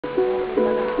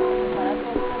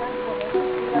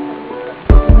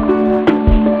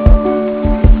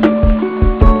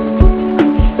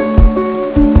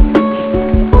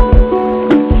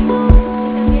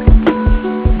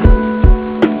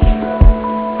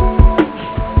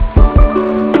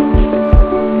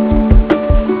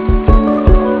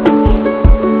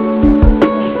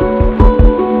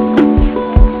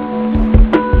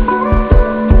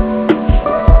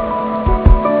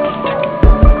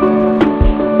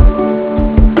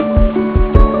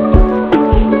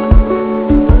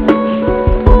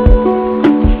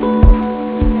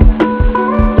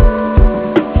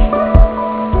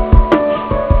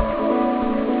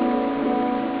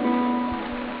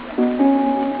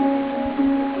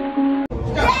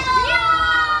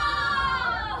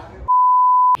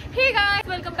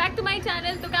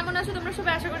আছো তোমরা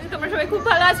সবাই? আশা করছি তোমরা সবাই খুব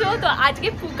ভালো আছো। তো আজকে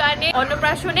ফুকানে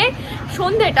অন্নপ্রাশনের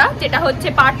সন্ধ্যেটা, যেটা হচ্ছে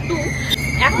পার্ট 2।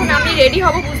 এখন আমি রেডি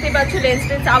হব, বুঝতে পারছো। লেন্স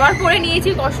আবার পরে নিয়েছি,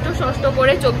 কষ্ট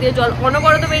করে, চোখ দিয়ে জল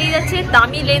অনবরত বেরিয়ে যাচ্ছে।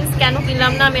 দামি লেন্স কেন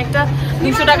কিনলাম না? আমি একটা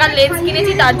 200 টাকার লেন্স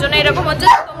কিনেছি, তার জন্য এরকম হচ্ছে।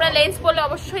 তোমরা লেন্স পরলে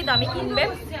অবশ্যই দামি কিনবে।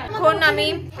 এখন আমি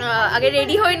আগে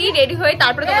রেডি হইনি, রেডি হয়ে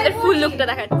তারপরে তোমাদের ফুল লুকটা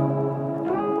দেখাচ্ছি।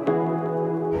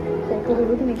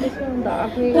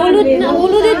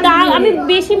 হলুদের দাগ আমি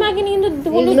বেশি মাখিনি, কিন্তু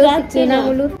হলুদ যাচ্ছে না।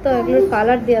 হলুদ তো এগুলোর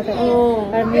কালার দেয়া থাকে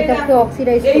আর মেকআপকে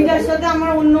অক্সিডাইজ করে। এইটার সাথে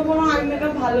আমার অন্য কোনো আই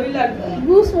মেকআপ ভালোই লাগবে।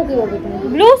 ব্লু স্মোকি হবে, তুমি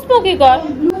ব্লু স্মোকি কর।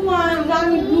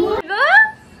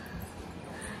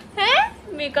 হ্যাঁ,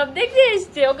 মেকআপ দেখতে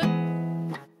এসেছে ওকে।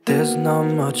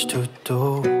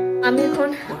 আমি এখন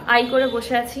আই করে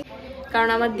বসে আছি, কারণ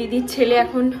আমার দিদির ছেলে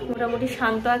এখন মোটামুটি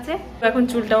শান্ত আছে। এখন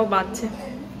চুলটাও বাঁধছে।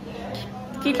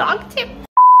 কি লাগছে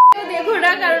দেখো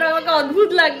না, কারণ আমাকে অদ্ভুত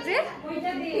লাগছে।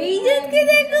 এই যে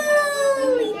দেখো,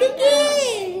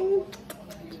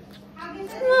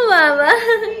 বাবা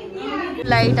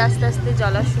লাইট আস্তে আস্তে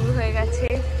জ্বলা শুরু হয়ে গেছে।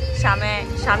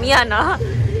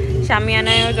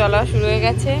 সামিয়ানায়ও জ্বলা শুরু হয়ে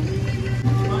গেছে।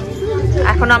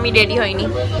 এখন আমি রেডি হইনি।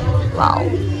 ওয়াও,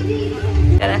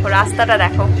 দেখো রাস্তাটা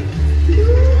দেখো।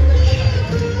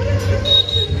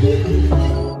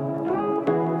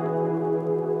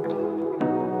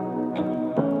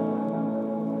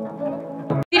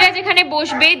 যেখানে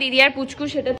বসবে দিদি আর পুচকু,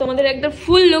 সেটা তোমাদের একদম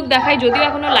ফুল লুক দেখাই, যদিও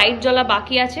এখনো লাইট জ্বলা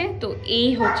বাকি আছে। তো এই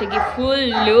হচ্ছে কি ফুল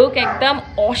লুক, একদম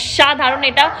অসাধারণ।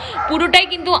 এটা পুরোটাই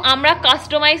কিন্তু আমরা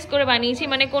কাস্টমাইজ করে বানিয়েছি,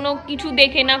 মানে কোনো কিছু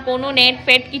দেখে না, কোনো নেট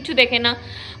ফেট কিছু দেখে না।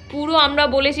 পুরো আমরা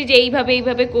বলেছি যে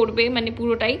এইভাবে করবে, মানে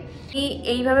পুরোটাই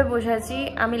এইভাবে বসে আছি।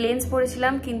 আমি লেন্স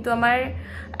পরেছিলাম, কিন্তু আমার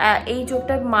এই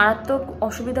চোখটা মারাত্মক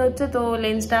অসুবিধা হচ্ছে, তো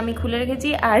লেন্সটা আমি খুলে রেখেছি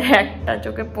আর একটা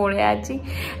চোখে পরে আছি।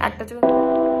 একটা চোখে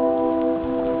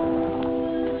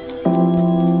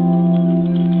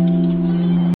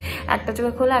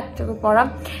খোলা, একটা চোখে পড়া।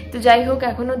 তো যাই হোক,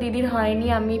 এখনো দিদির হয়নি।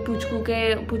 আমি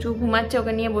পুচকু ঘুমাচ্ছে,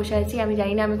 ওকে নিয়ে বসে আছি। আমি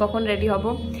জানি না আমি কখন রেডি হব।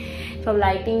 সব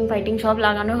লাইটিং ফাইটিং সব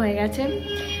লাগানো হয়ে গেছে।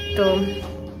 তো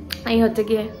এই হচ্ছে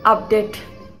গিয়ে আপডেট।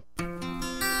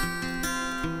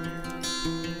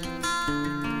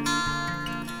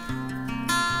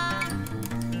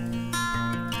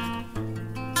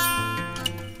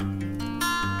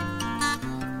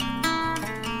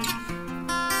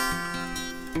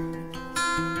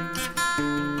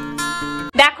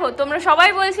 দেখো, তোমরা সবাই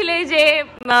বলছিলে যে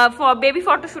বেবি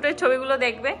ফটোশুটের ছবিগুলো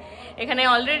দেখবে। এখানে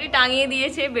অলরেডি টাঙিয়ে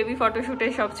দিয়েছে বেবি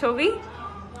ফটোশুটের সব ছবি।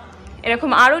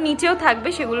 এরকম আরো নিচেও থাকবে,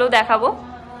 সেগুলো দেখাবো।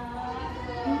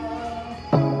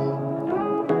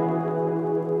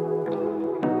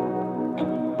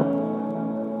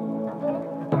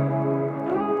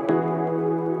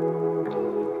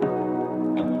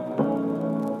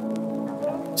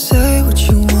 Say what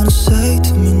you wanna say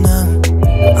to me now.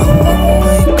 I wanna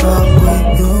wake up with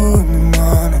you in the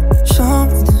morning. Show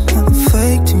me there's nothing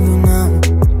fake to me now.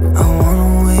 I wanna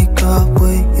wake up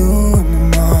with you in the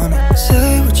morning. Say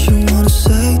what you wanna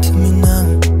say to me now.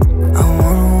 I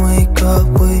wanna wake up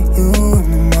with you in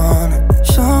the morning.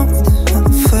 Show me there's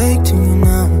nothing fake to me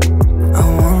now. I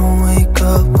wanna wake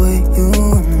up with you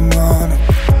in the morning.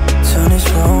 Turn this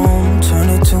room, turn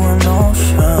it to an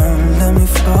ocean. Let me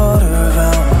float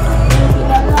around.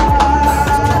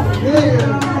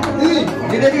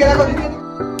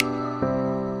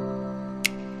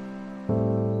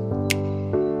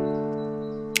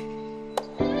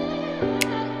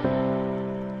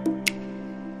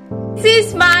 This is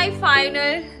my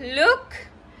final look.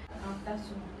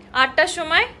 8টার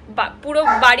সময় পুরো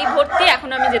বাড়ি ভর্তি, এখন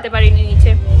আমি যেতে পারিনি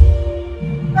নিচে।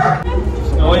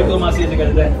 ওই তো মাসি এসে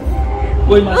গেছে,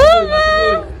 কই মাসি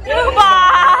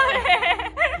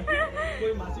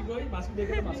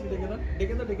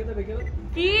দেখে দাও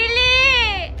কিলে।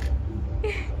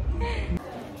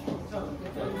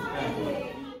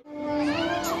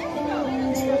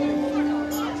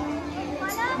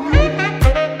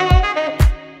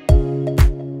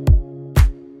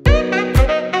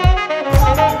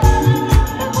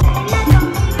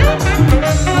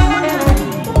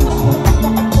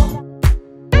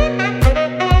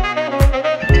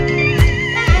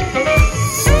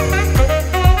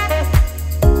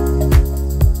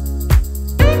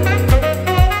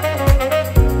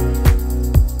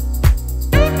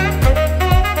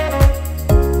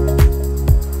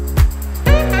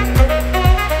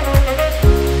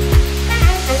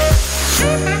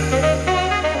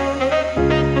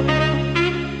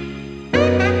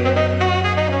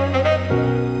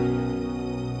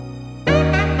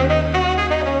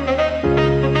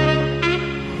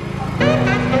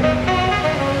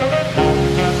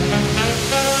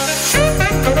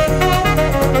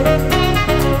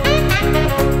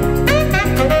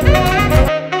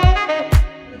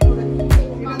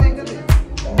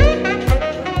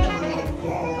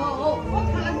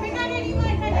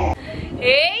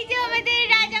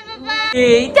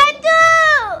 এই টাটু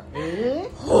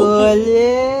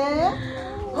বলে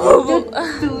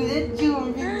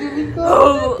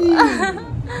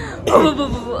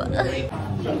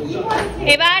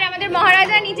এবার আমাদের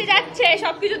মহারাজা নিচে যাচ্ছে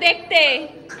সবকিছু দেখতে,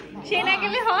 সে না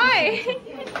গেলে হয়।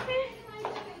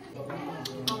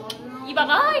 ই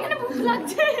বাবা, এখানে ভূত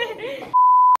লাগছে।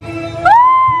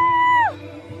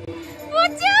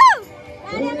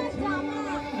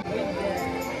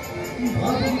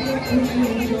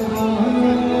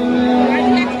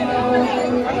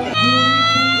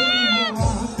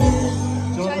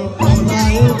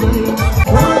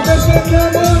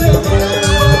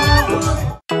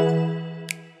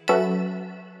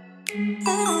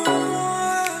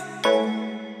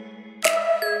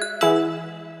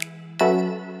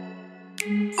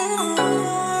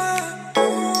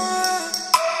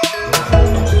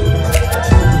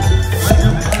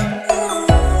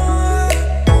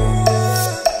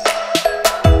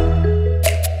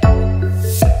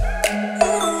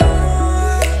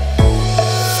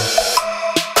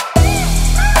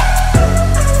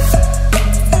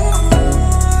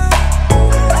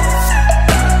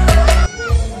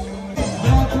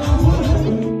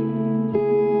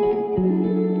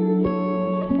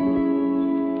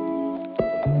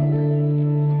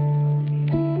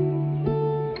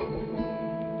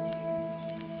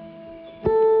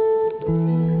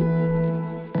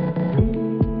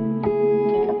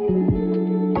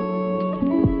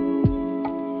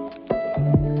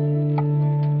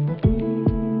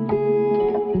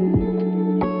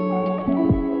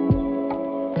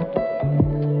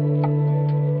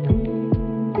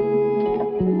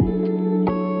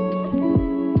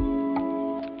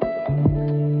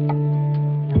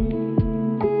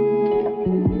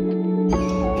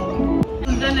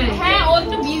 হ্যাঁ, ও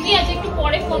একটু বিজি আছে, একটু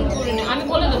পরে ফোন করে নে, আমি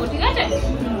বলে দেবো, ঠিক আছে?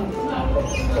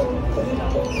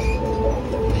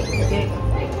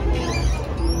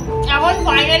 এখন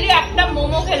ফাইনালি একটা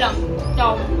মোমো খেলাম।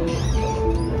 যাও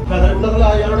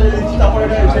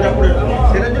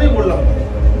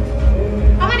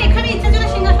আমার এখানে ইচ্ছা ছিল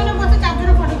সিংহাসনে বসে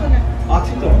চারজনের ফটো তোলা।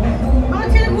 আছি তো, আমার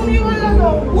ছেলে ঘুমিয়ে বলল তো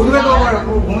উঠবে তো আমার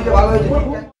ঘুমিয়ে ভালো হয়েছে।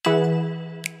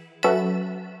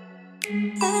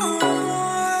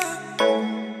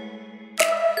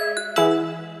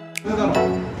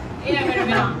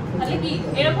 তাহলে কি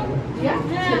এরকম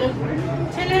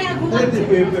ছেলে ঘুমাচ্ছে।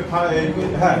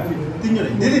 হ্যাঁ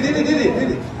তিনজনে দিদি দিদি দিদি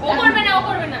দিদি ও করবে না, ও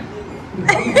করবে না।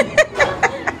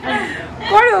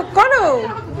 করো করো,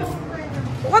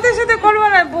 ওদের সাথে করবো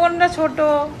না, বোনরা ছোট।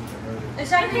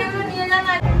 নিয়ে যান।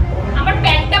 আমার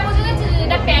প্যান্টটা বোঝা যাচ্ছে যে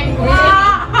এটা প্যান্ট পরেছে।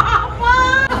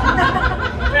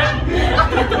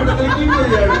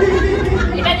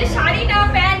 এটা যে শাড়ি না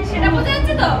প্যান্ট সেটা বোঝা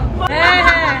যাচ্ছে তো? হ্যাঁ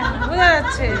হ্যাঁ বোঝা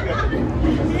যাচ্ছে।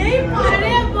 এই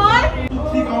পারে বল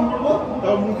কি কাম করবো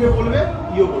তাও মুখে বলবে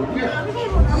ইও বলবে, ঠিক আছে?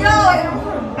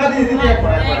 হ্যাঁ দিদি দিদি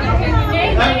একবার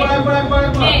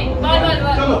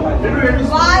চলো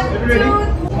রেডি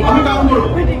আমি কাউন্ট করবো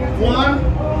 1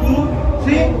 2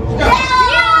 3 start.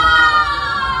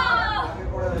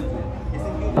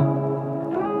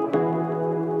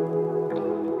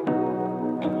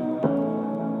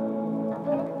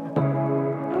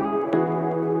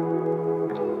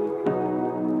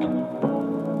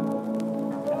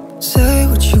 Say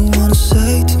what you wanna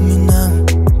say to me now.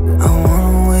 I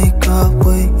wanna wake up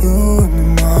with you in the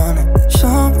morning.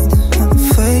 Show me there's nothing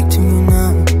fake to me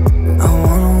now. I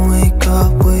wanna wake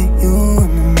up with you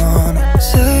in the morning.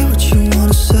 Say what you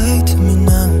wanna say to me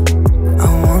now. I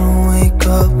wanna wake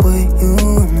up with you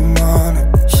in the morning.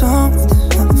 Show me there's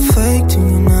nothing fake to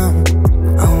me now.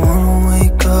 I wanna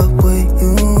wake up with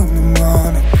you in the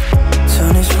morning.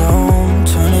 Turn this room,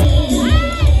 turn it.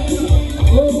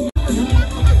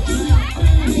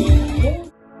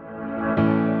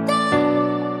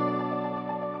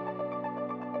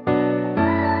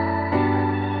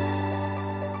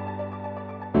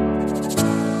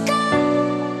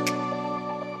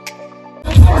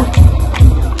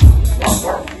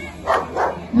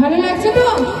 ভালো লাগছে তো?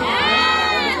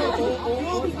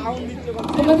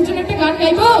 তোমাদের জন্য একটা গান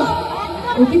গাইবো?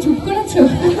 ওকে চুপ করাচ্ছো?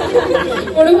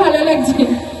 ওরও ভালো লাগছে।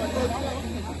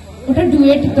 ওটা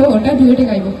ডুয়েট তো, ওটা ডুয়েটে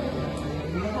গাইবো।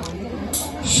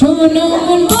 শোনো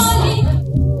মন বলি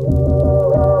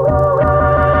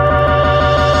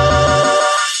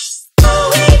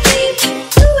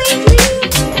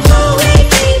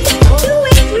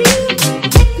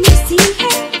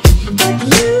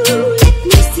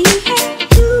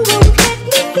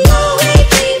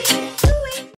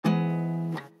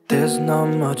There's not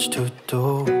much to do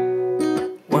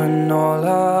when all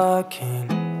I can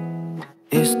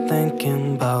is thinking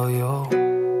about you.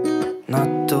 Not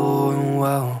doing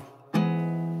well,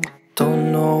 don't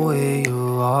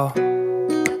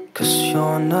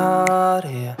not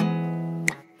here.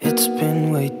 It's been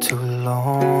way too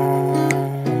long.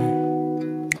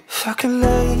 If I could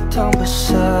lay down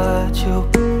beside you,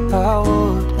 I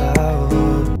would, I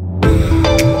would.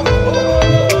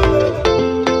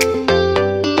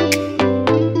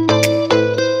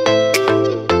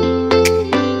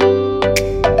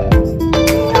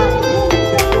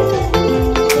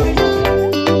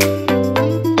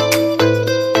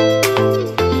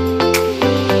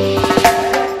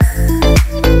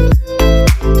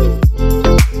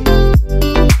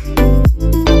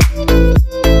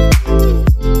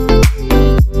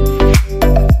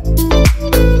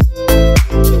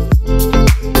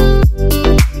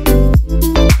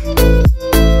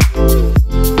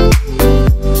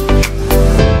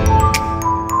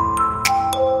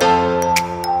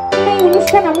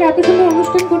 আমরা এত সুন্দর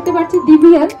অনুষ্ঠান করতে পারছি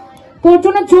দিদিয়ার তোর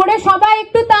জন্য জোরে সবাই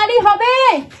একটু তালি হবে।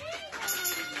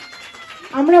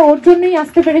 আমরা ওর জন্যই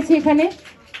আসতে পেরেছি এখানে।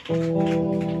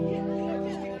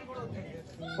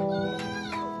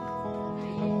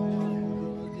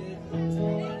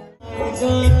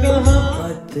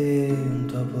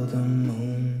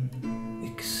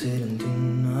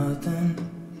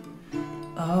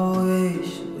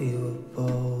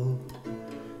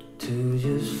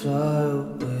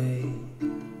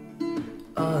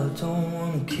 I don't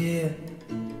wanna care.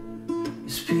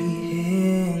 It's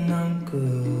being I'm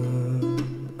good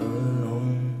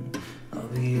alone.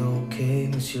 I'll be okay.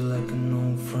 Miss you like an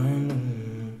old friend.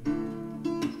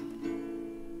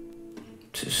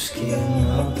 Too scared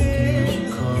now, thinking I should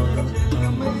call up.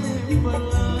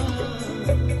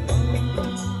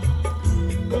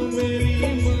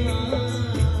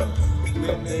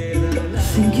 I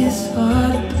think it's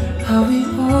hard how we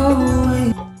always.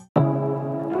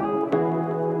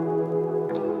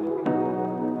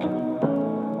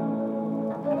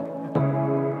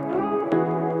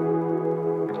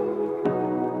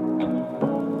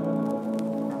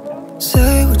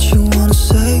 Say what you wanna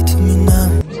say to me now.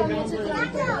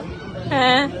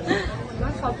 হ্যাঁ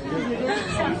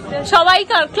সবাই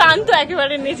ক্লান্ত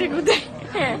একেবারে নিচে গুদে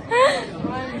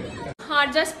আর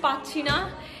just পাচ্ছি না।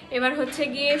 এবার হচ্ছে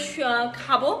গিয়ে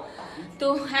খাবো, তো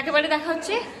একেবারে দেখা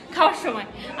হচ্ছে খাওয়ার সময়।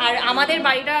 আর আমাদের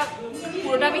বাড়িটা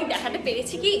পুরোটা আমি দেখাতে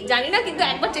পেরেছি কি জানি না, কিন্তু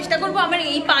একবার চেষ্টা করবো। আমার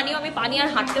এই আমি পানি আর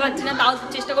হাঁটতে পারছি না, তাও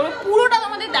চেষ্টা করবো পুরোটা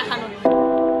তোমাদের দেখানোর।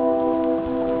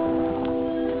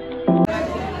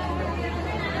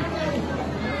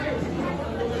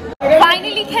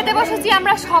 ফাইনালি খেতে বসেছি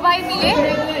আমরা সবাই মিলে,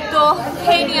 তো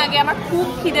খেয়ে নি আগে। আমার খুব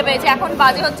খিদে পেয়েছে, এখন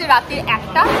বাজে হচ্ছে রাত্রির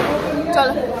 1টা।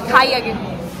 চলো খাই আগে।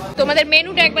 তোমাদের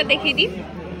মেনুটা একবার দেখিয়ে দিই।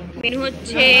 মেনু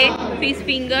হচ্ছে ফিশ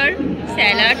ফিঙ্গার,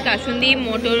 স্যালাড, কাসুন্দি,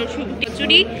 মটর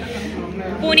খিচুড়ি,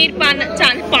 পনির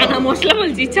পানা মশলা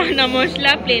বলছি, chana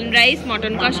masala, plain rice,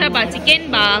 mutton কষা বা চিকেন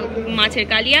বা মাছের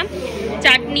কালিয়া,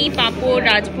 চাটনি, পাঁপড়,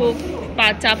 রাজভোগ,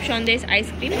 চাপ সন্দেশ,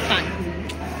 আইসক্রিম, পান।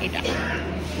 এটা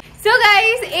সো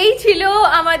গাইস, এই ছিল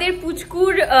আমাদের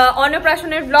পুচকুর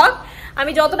অন্নপ্রাশনের ব্লগ।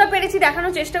 আমি যতটা পেরেছি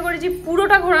দেখানোর চেষ্টা করেছি,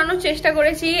 পুরোটা ঘোরানোর চেষ্টা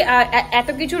করেছি, এত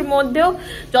কিছুর মধ্যেও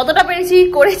যতটা পেরেছি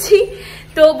করেছি।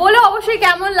 তো বলো অবশ্যই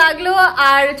কেমন লাগলো।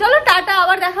 আর চলো টাটা,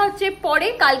 আবার দেখা হচ্ছে পরে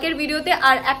কালকের ভিডিওতে।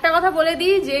 আর একটা কথা বলে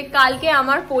দিই যে কালকে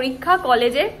আমার পরীক্ষা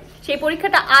কলেজে, সেই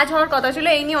পরীক্ষাটা আজ হওয়ার কথা ছিল,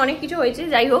 এই নিয়ে অনেক কিছু হয়েছে,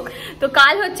 যাই হোক। তো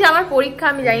কাল হচ্ছে আমার পরীক্ষা,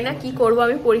 আমি জানি না কি করব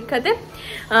আমি পরীক্ষাতে।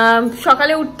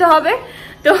 সকালে উঠতে হবে,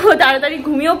 তো তাড়াতাড়ি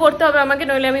ঘুমিয়েও পড়তে হবে আমাকে,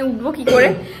 নইলে আমি উঠবো কি করে।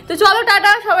 তো চলো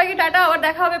টাটা, সবাইকে টাটা, আবার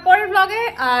দেখা হবে পরের ব্লগে।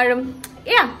 আর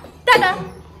tata.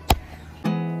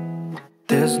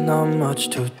 There's not much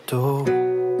to do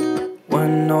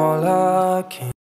when all I can